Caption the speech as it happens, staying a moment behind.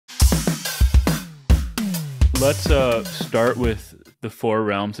let's start with the four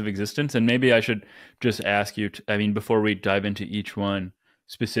realms of existence, and maybe I should just ask you. I mean, before we dive into each one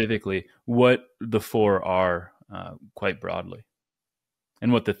specifically, what the four are, quite broadly,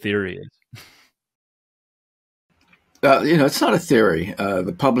 and what the theory is. It's not a theory.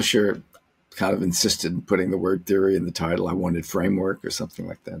 The publisher kind of insisted in putting the word theory in the title. I wanted framework or something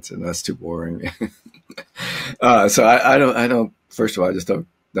like that. So that's too boring. So I don't. First of all, I just don't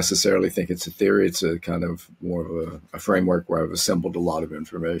necessarily think it's a theory. It's a kind of more of a framework where I've assembled a lot of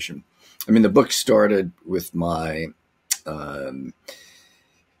information. I mean, the book started with my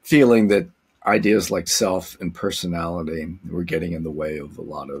feeling that ideas like self and personality were getting in the way of a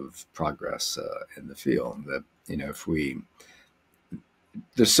lot of progress in the field. That,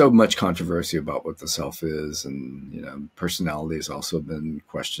 there's so much controversy about what the self is, and personality has also been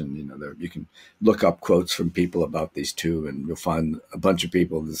questioned. You can look up quotes from people about these two, and you'll find a bunch of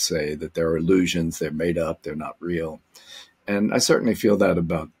people that say that they're illusions, they're made up, they're not real. And I certainly feel that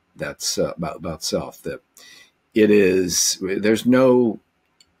about about self, that there's no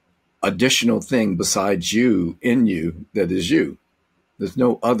additional thing besides you in you that is you. There's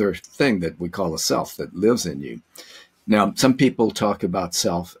no other thing that we call a self that lives in you. Now, some people talk about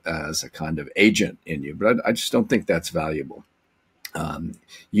self as a kind of agent in you, but I just don't think that's valuable.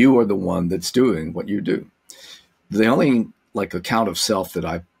 You are the one that's doing what you do. The only account of self that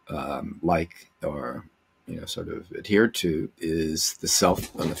I like or sort of adhere to is the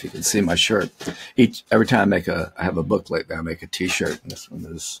self. I don't know if you can see my shirt. Every time I have a book lately, I make a T-shirt, and this one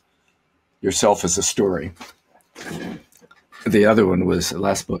is "Yourself is a Story." The other one the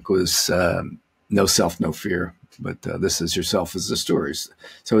last book was "No Self, No Fear." But this is "Yourself as a Story."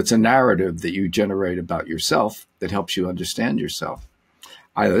 So it's a narrative that you generate about yourself that helps you understand yourself.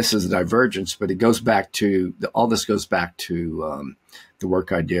 This is a divergence, but it goes back to, all this goes back to the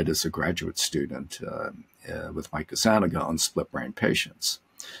work I did as a graduate student with Mike Casanaga on split brain patients.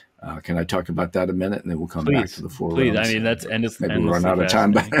 Can I talk about that a minute, and then we'll come back to the four realms? I mean, that's endless. Maybe we'll run out of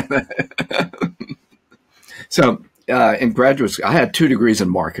time. So in graduate school, I had 2 degrees in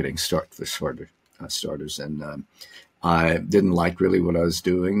marketing starters, and I didn't like really what I was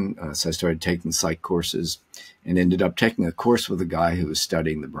doing, so I started taking psych courses and ended up taking a course with a guy who was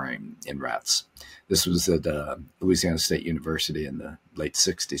studying the brain in rats. This was at Louisiana State University in the late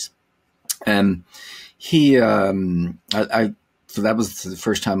 60s. And so that was the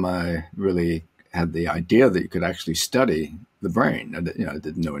first time I really had the idea that you could actually study the brain. I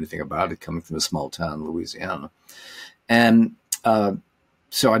didn't know anything about it, coming from a small town in Louisiana. And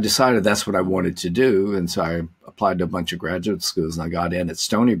so I decided that's what I wanted to do. And so I applied to a bunch of graduate schools, and I got in at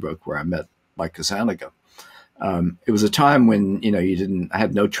Stony Brook, where I met Mike Casanaga. It was a time when, I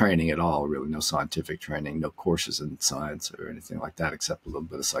had no training at all, really, no scientific training, no courses in science or anything like that, except a little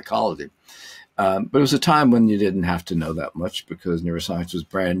bit of psychology. But it was a time when you didn't have to know that much because neuroscience was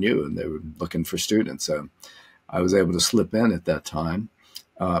brand new and they were looking for students. So I was able to slip in at that time.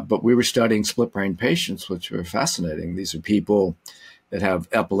 But we were studying split brain patients, which were fascinating. These are people that have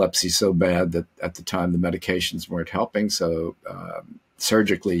epilepsy so bad that at the time the medications weren't helping. So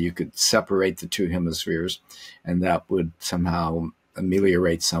surgically you could separate the 2 hemispheres, and that would somehow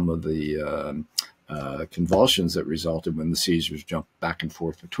ameliorate some of the convulsions that resulted when the seizures jumped back and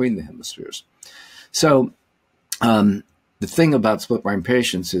forth between the hemispheres. So the thing about split brain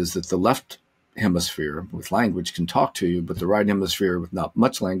patients is that the left hemisphere with language can talk to you, but the right hemisphere with not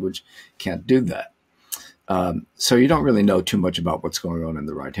much language can't do that. So you don't really know too much about what's going on in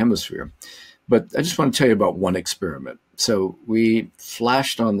the right hemisphere. But I just want to tell you about one experiment. So we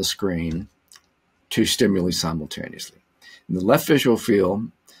flashed on the screen 2 stimuli simultaneously. In the left visual field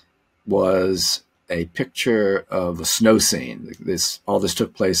was a picture of a snow scene. All this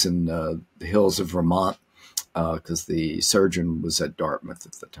took place in the hills of Vermont because the surgeon was at Dartmouth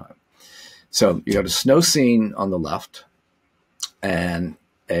at the time. So you got a snow scene on the left and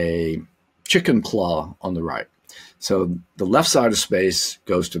a chicken claw on the right. So the left side of space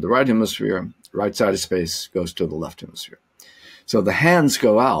goes to the right hemisphere, right side of space goes to the left hemisphere. So the hands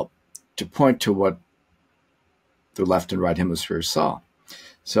go out to point to what the left and right hemispheres saw.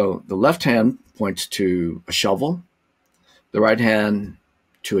 So the left hand points to a shovel, the right hand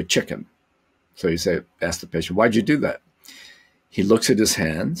to a chicken. So you ask the patient, why'd you do that? He looks at his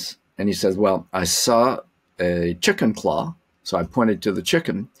hands and he says, well, I saw a chicken claw, so I pointed to the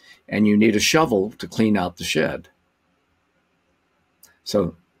chicken, and you need a shovel to clean out the shed.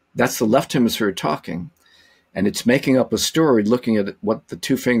 So that's the left hemisphere talking, and it's making up a story looking at what the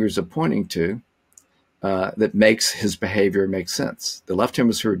 2 fingers are pointing to that makes his behavior make sense. The left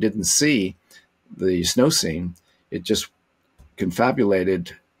hemisphere didn't see the snow scene. It just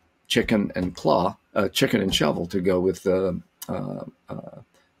confabulated chicken and claw, chicken and shovel to go with snow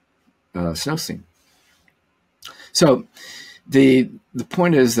scene. So the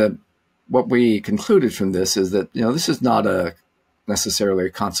point is that what we concluded from this is that, this is not necessarily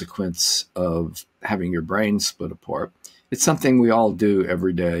a consequence of having your brain split apart. It's something we all do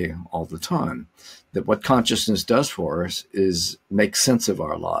every day, all the time. That what consciousness does for us is make sense of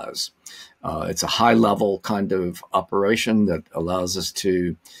our lives. It's a high level kind of operation that allows us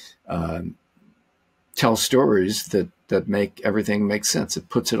to tell stories that make everything make sense. It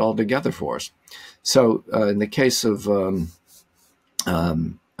puts it all together for us. So in the case of a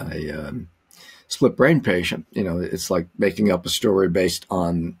split brain patient, it's like making up a story based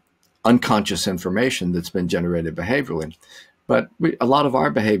on unconscious information that's been generated behaviorally. But a lot of our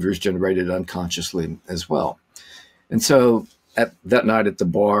behavior is generated unconsciously as well. And so that night at the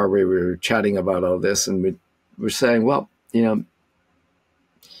bar, we were chatting about all this, and we were saying, well,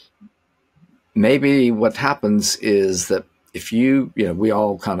 maybe what happens is that if we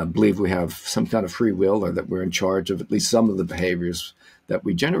all kind of believe we have some kind of free will, or that we're in charge of at least some of the behaviors that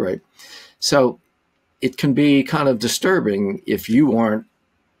we generate. So it can be kind of disturbing if you aren't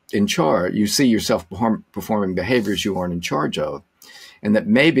in charge. You see yourself performing behaviors you aren't in charge of, and that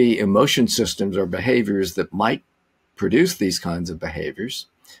maybe emotion systems or behaviors that might produce these kinds of behaviors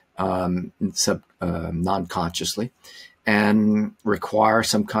non-consciously, and require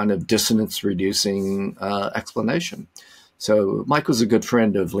some kind of dissonance-reducing explanation. So Mike was a good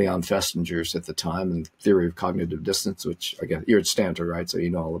friend of Leon Festinger's at the time, and theory of cognitive dissonance, which, again, you're at Stanford, right? So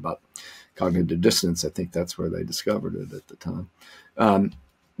you know all about cognitive dissonance. I think that's where they discovered it at the time.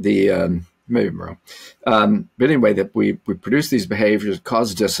 Maybe I'm wrong. But anyway, that we produce these behaviors,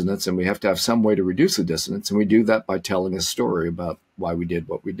 cause dissonance, and we have to have some way to reduce the dissonance. And we do that by telling a story about why we did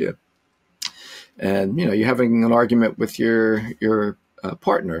what we did. And, you're having an argument with your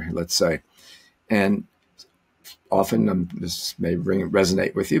partner, let's say. And often, this may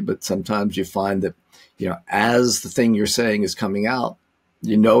resonate with you, but sometimes you find that, as the thing you're saying is coming out,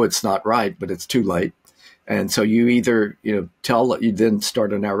 it's not right, but it's too late. And so you either, you then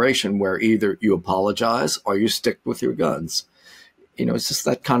start a narration where either you apologize or you stick with your guns. It's just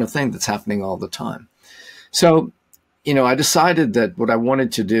that kind of thing that's happening all the time. So, I decided that what I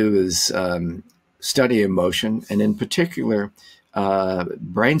wanted to do is study emotion, and in particular,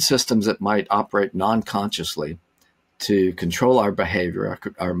 brain systems that might operate non-consciously to control our behavior,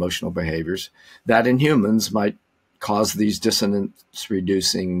 our emotional behaviors, that in humans might cause these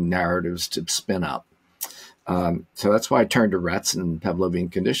dissonance-reducing narratives to spin out. So that's why I turned to rats and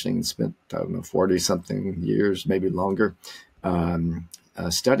Pavlovian conditioning and spent, 40-something years, maybe longer,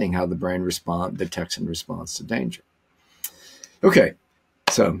 studying how the brain detects and responds to danger. Okay,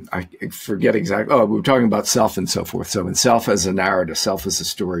 so I forget exactly. We were talking about self and so forth. So in self as a narrative, self as a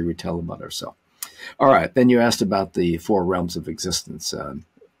story we tell about ourselves. All right, then you asked about the four realms of existence.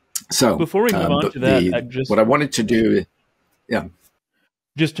 So before we move on to that, what I wanted to do,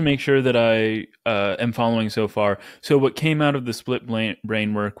 just to make sure that I am following so far. So what came out of the split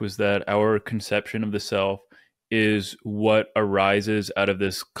brain work was that our conception of the self is what arises out of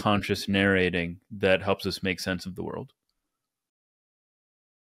this conscious narrating that helps us make sense of the world.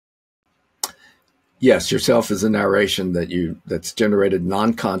 Yes, yourself is a narration that's generated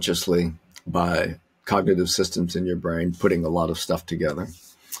non-consciously by cognitive systems in your brain, putting a lot of stuff together.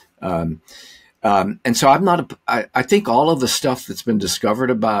 And so I think all of the stuff that's been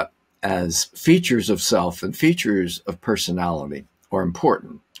discovered about as features of self and features of personality are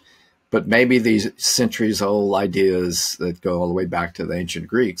important. But maybe these centuries-old ideas that go all the way back to the ancient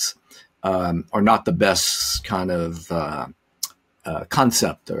Greeks are not the best kind of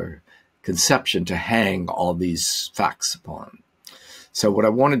concept or conception to hang all these facts upon. So what I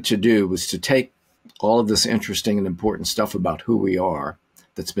wanted to do was to take all of this interesting and important stuff about who we are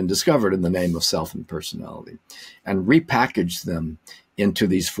that's been discovered in the name of self and personality, and repackage them into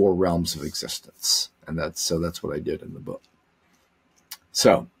these four realms of existence. And that's what I did in the book.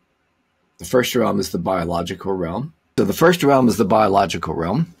 So the first realm is the biological realm. So the first realm is the biological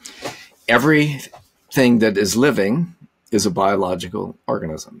realm. Everything that is living is a biological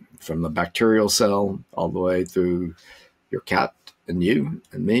organism, from the bacterial cell all the way through your cat and you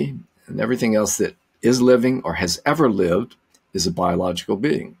and me, and everything else that is living or has ever lived is a biological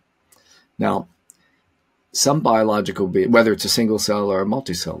being. Now, some biological beings, whether it's a single cell or a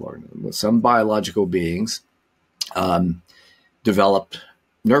multi-cell organism, some biological beings developed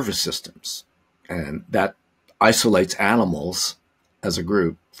nervous systems, and that isolates animals as a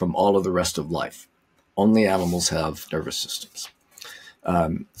group from all of the rest of life. Only animals have nervous systems.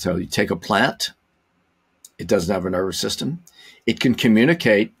 So you take a plant, it doesn't have a nervous system. It can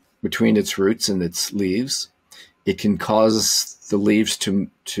communicate between its roots and its leaves. It can cause the leaves to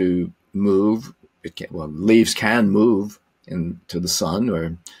move. Leaves can move into the sun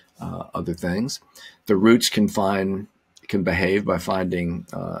or other things. The roots can behave by finding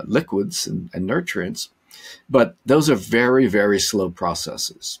liquids and nutrients, but those are very, very slow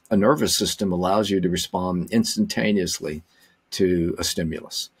processes. A nervous system allows you to respond instantaneously to a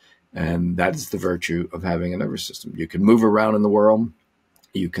stimulus, and that is the virtue of having a nervous system. You can move around in the world,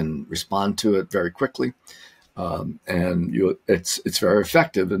 you can respond to it very quickly, and it's very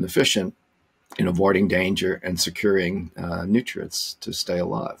effective and efficient in avoiding danger and securing nutrients to stay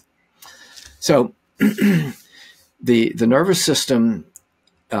alive. So the nervous system,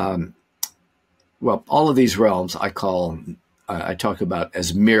 all of these realms I talk about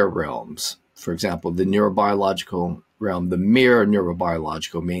as mere realms. For example, the neurobiological realm, the mere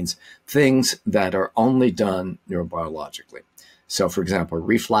neurobiological means things that are only done neurobiologically. So, for example,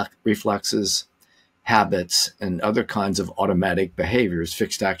 reflexes, habits, and other kinds of automatic behaviors,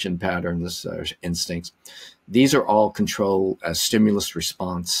 fixed action patterns, instincts. These are all controlled as stimulus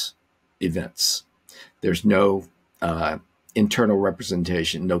response events. There's no internal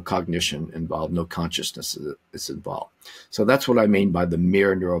representation, no cognition involved, no consciousness is involved. So that's what I mean by the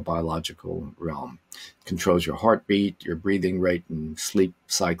mere neurobiological realm. It controls your heartbeat, your breathing rate, and sleep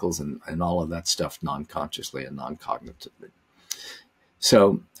cycles, and all of that stuff non-consciously and non-cognitively.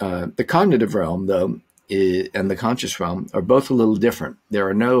 So the cognitive realm, though, and the conscious realm are both a little different. There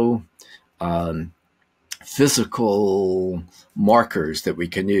are no physical markers that we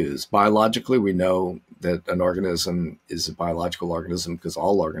can use. Biologically, we know that an organism is a biological organism because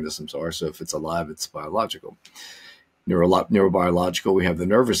all organisms are. So if it's alive, it's biological. Neurobiological, we have the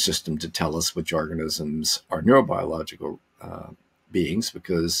nervous system to tell us which organisms are neurobiological beings,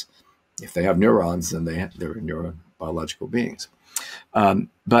 because if they have neurons, then they're neurobiological beings.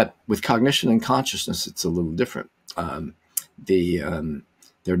 But with cognition and consciousness, it's a little different. There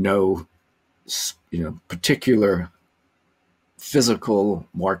are no particular physical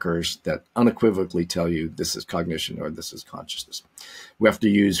markers that unequivocally tell you this is cognition or this is consciousness. We have to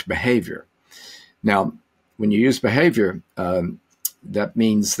use behavior. Now, when you use behavior, that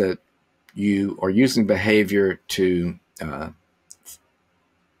means that you are using behavior to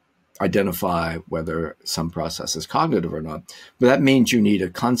identify whether some process is cognitive or not. But that means you need a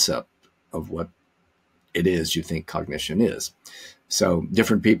concept of what it is you think cognition is. So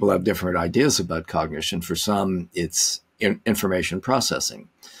different people have different ideas about cognition. For some, it's information processing.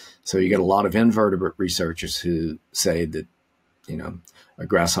 So you get a lot of invertebrate researchers who say that, a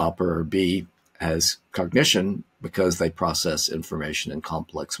grasshopper or bee has cognition because they process information in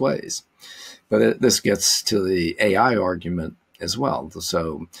complex ways. But this gets to the AI argument as well.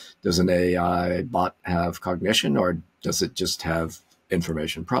 So does an AI bot have cognition, or does it just have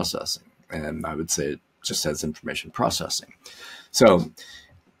information processing? And I would say it just has information processing. So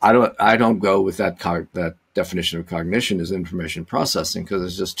I don't go with that definition of cognition as information processing, because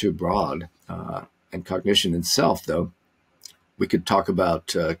it's just too broad. And cognition itself, though, we could talk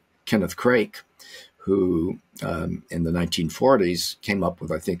about Kenneth Craik, who in the 1940s came up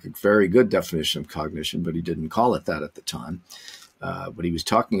with, I think, a very good definition of cognition, but he didn't call it that at the time. What he was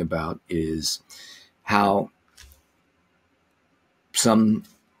talking about is how some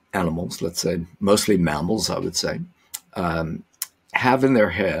animals, let's say mostly mammals, I would say, have in their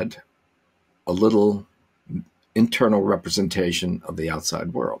head a little internal representation of the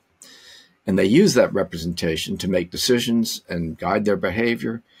outside world. And they use that representation to make decisions and guide their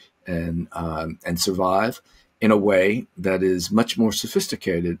behavior and survive in a way that is much more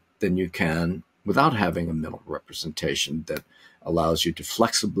sophisticated than you can without having a mental representation that allows you to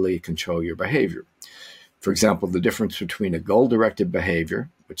flexibly control your behavior. For example, the difference between a goal-directed behavior,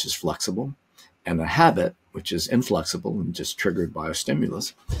 which is flexible, and a habit, which is inflexible and just triggered by a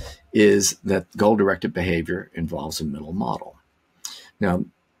stimulus, is that goal-directed behavior involves a mental model. Now,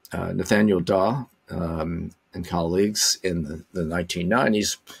 Nathaniel Daw and colleagues in the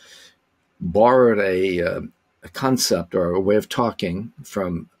 1990s borrowed a concept or a way of talking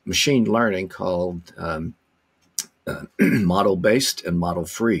from machine learning called model-based and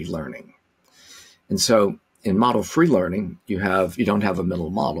model-free learning. And so in model-free learning, you don't have a mental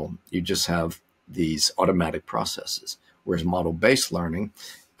model, you just have these automatic processes. Whereas model-based learning,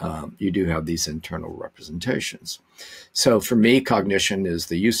 you do have these internal representations. So for me, cognition is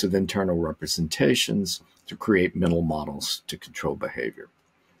the use of internal representations to create mental models to control behavior.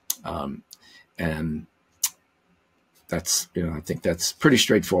 And that's, I think that's pretty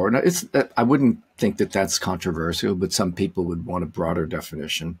straightforward. I wouldn't think that that's controversial, but some people would want a broader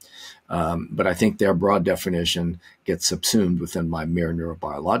definition. But I think their broad definition gets subsumed within my mere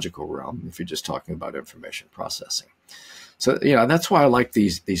neurobiological realm if you're just talking about information processing. So, that's why I like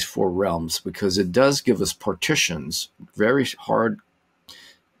these four realms, because it does give us partitions, very hard,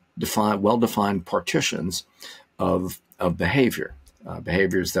 well-defined partitions of behavior,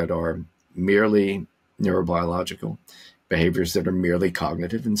 behaviors that are merely neurobiological, behaviors that are merely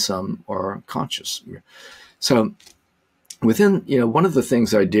cognitive, and some are conscious. So within, one of the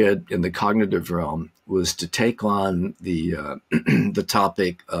things I did in the cognitive realm was to take on the the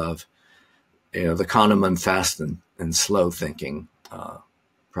topic of, the Kahneman fast and slow thinking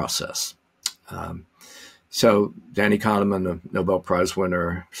process. So Danny Kahneman, a Nobel Prize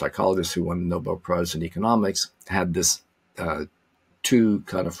winner, psychologist who won the Nobel Prize in economics, had this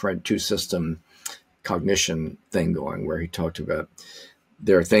two-system cognition thing going, where he talked about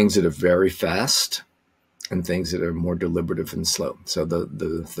there are things that are very fast and things that are more deliberative and slow. So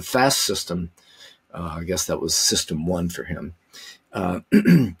the fast system, I guess that was system one for him,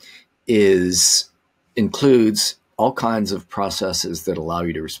 includes all kinds of processes that allow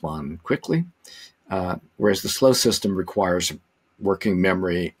you to respond quickly, whereas the slow system requires working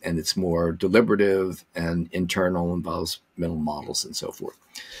memory, and it's more deliberative and internal, involves mental models and so forth.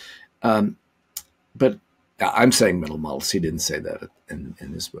 But I'm saying mental models. He didn't say that in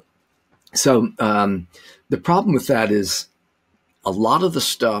his book. So the problem with that is a lot of the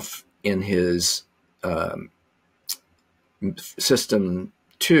stuff in his system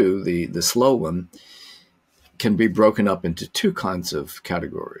two, the slow one, can be broken up into two kinds of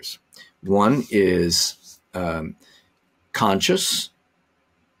categories. One is conscious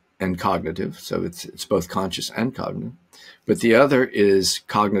and cognitive. So it's both conscious and cognitive. But the other is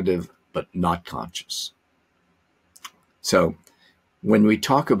cognitive but not conscious. So when we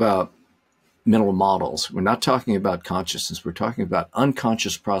talk about mental models, we're not talking about consciousness. We're talking about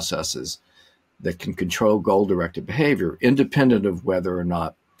unconscious processes that can control goal-directed behavior, independent of whether or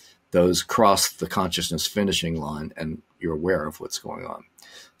not those cross the consciousness finishing line and you're aware of what's going on.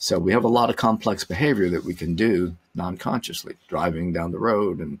 So we have a lot of complex behavior that we can do non-consciously, driving down the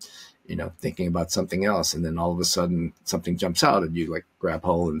road and thinking about something else, and then all of a sudden something jumps out and you grab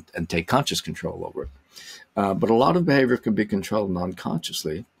hold and take conscious control over it. But a lot of behavior can be controlled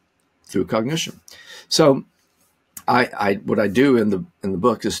non-consciously through cognition. So what I do in the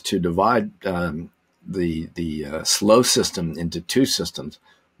book is to divide the slow system into two systems.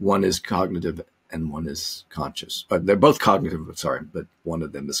 One is cognitive and one is conscious. They're both cognitive, but one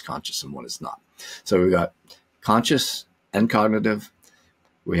of them is conscious and one is not. So we've got conscious and cognitive.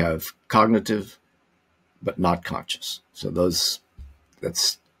 We have cognitive, but not conscious. So that's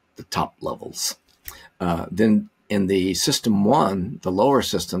the top levels. Then in the system one, the lower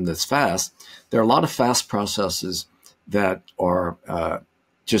system that's fast, there are a lot of fast processes that are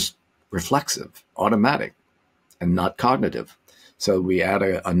just reflexive, automatic, and not cognitive. So we add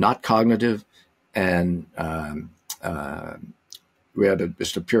a not cognitive, and we add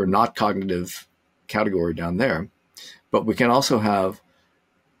just a pure not cognitive category down there. But we can also have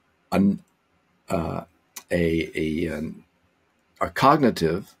a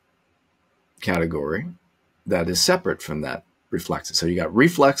cognitive category that is separate from that reflexes. So you got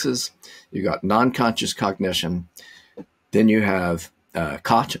reflexes, you got non-conscious cognition, then you have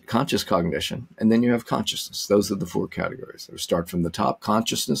conscious cognition, and then you have consciousness. Those are the four categories. So we start from the top: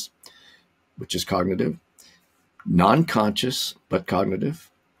 consciousness, which is cognitive; non-conscious but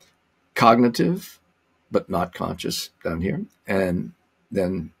cognitive; cognitive but not conscious down here; and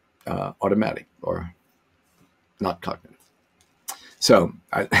then automatic or not cognitive. So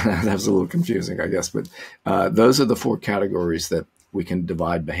that was a little confusing, I guess, but those are the four categories that we can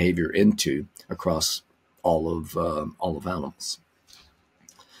divide behavior into across all of animals.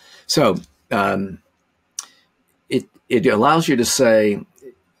 So it allows you to say,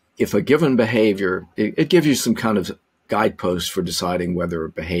 if a given behavior, it gives you some kind of guideposts for deciding whether a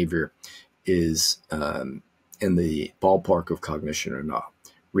behavior is in the ballpark of cognition or not.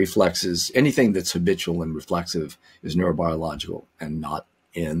 Reflexes, anything that's habitual and reflexive, is neurobiological and not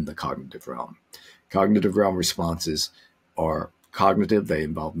in the cognitive realm. Cognitive realm responses are cognitive. They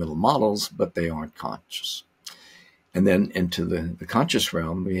involve mental models, but they aren't conscious. And then into the conscious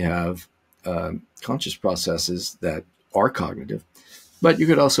realm, we have conscious processes that are cognitive, but you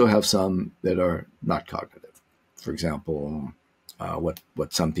could also have some that are not cognitive. For example, what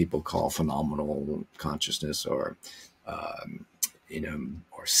some people call phenomenal consciousness, or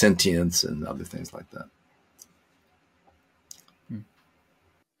or sentience and other things like that.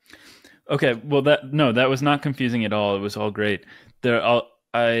 Okay, well that was not confusing at all. It was all great.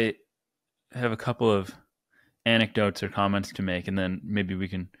 I have a couple of anecdotes or comments to make, and then maybe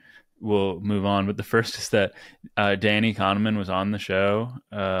we'll move on. But the first is that Danny Kahneman was on the show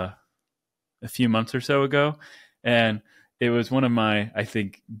a few months or so ago, and it was one of my, I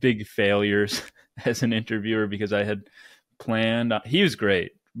think, big failures as an interviewer, because I had planned. He was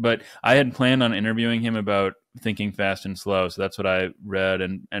great, but I had planned on interviewing him about thinking fast and slow. So that's what I read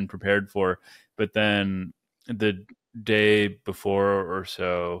and prepared for. But then the day before or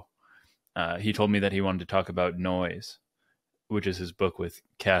so, he told me that he wanted to talk about Noise, which is his book with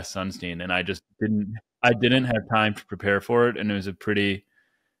Cass Sunstein, and I didn't have time to prepare for it, and it was a pretty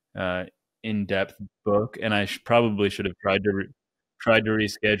in-depth book, and I probably should have tried to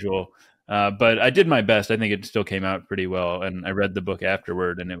reschedule. But I did my best. I think it still came out pretty well, and I read the book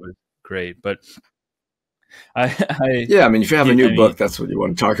afterward, and it was great. But yeah, I mean, if you have a new book, that's what you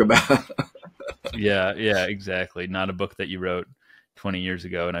want to talk about. yeah, exactly. Not a book that you wrote 20 years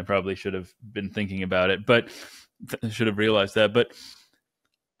ago, and I probably should have been thinking about it, but should have realized that. But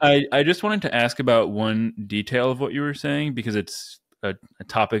I just wanted to ask about one detail of what you were saying, because it's a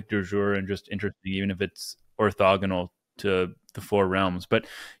topic du jour and just interesting, even if it's orthogonal to the four realms. But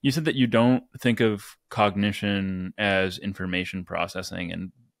you said that you don't think of cognition as information processing,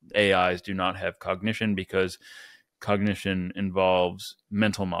 and AIs do not have cognition because cognition involves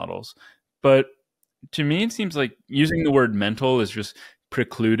mental models. But to me, it seems like using the word mental is just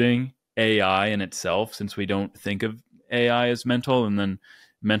precluding AI in itself, since we don't think of AI as mental, and then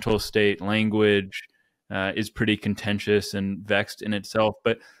mental state language is pretty contentious and vexed in itself.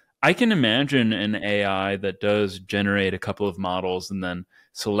 But I can imagine an AI that does generate a couple of models and then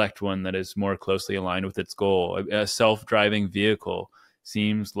select one that is more closely aligned with its goal. A self-driving vehicle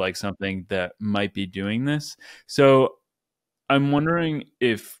seems like something that might be doing this. So I'm wondering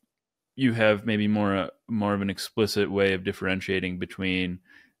if you have maybe more of an explicit way of differentiating between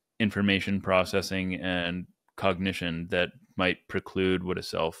information processing and cognition that might preclude what a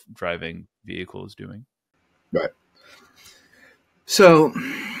self-driving vehicle is doing. Right. So,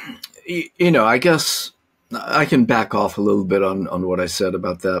 I guess I can back off a little bit on what I said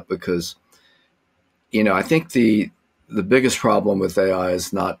about that, because, I think the biggest problem with AI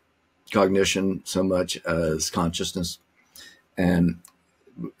is not cognition so much as consciousness. And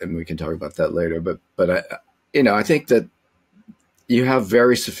we can talk about that later. But I think that you have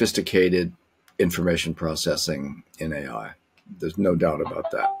very sophisticated information processing in AI. There's no doubt about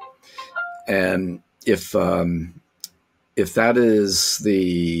that. And if that is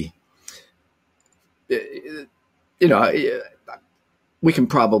we can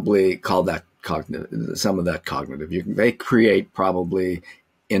probably call that some of that cognitive. They create probably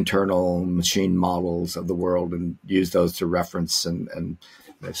internal machine models of the world and use those to reference. And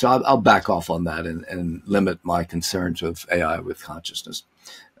so I'll back off on that and limit my concerns with AI with consciousness,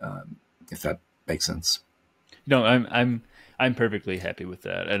 if that makes sense. No, I'm perfectly happy with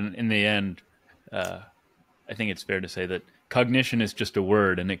that. And in the end, I think it's fair to say that cognition is just a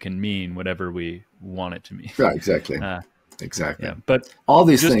word, and it can mean whatever we want it to mean. Right, exactly. Exactly. Yeah, but all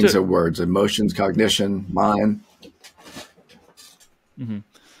these things are words: emotions, cognition, mind.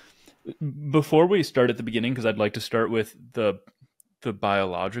 Mm-hmm. Before we start at the beginning, because I'd like to start with the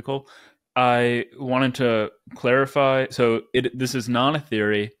biological, I wanted to clarify. So this is not a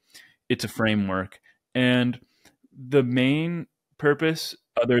theory; it's a framework, and the main purpose,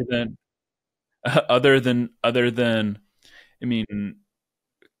 other than I mean,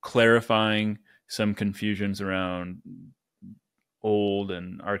 clarifying some confusions around old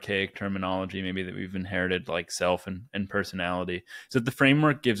and archaic terminology, maybe that we've inherited, like self and personality. So the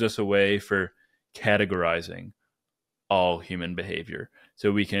framework gives us a way for categorizing all human behavior.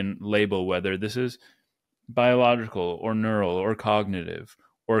 So we can label whether this is biological or neural or cognitive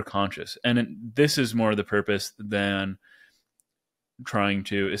or conscious. And this is more the purpose than trying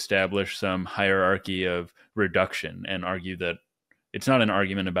to establish some hierarchy of reduction and argue that it's not an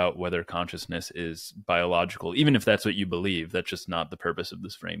argument about whether consciousness is biological, even if that's what you believe. That's just not the purpose of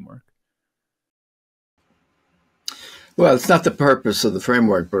this framework. Well, it's not the purpose of the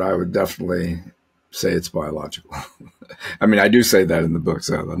framework, but I would definitely say it's biological. I mean, I do say that in the book,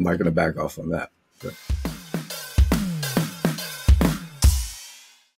 so I'm not going to back off on that. But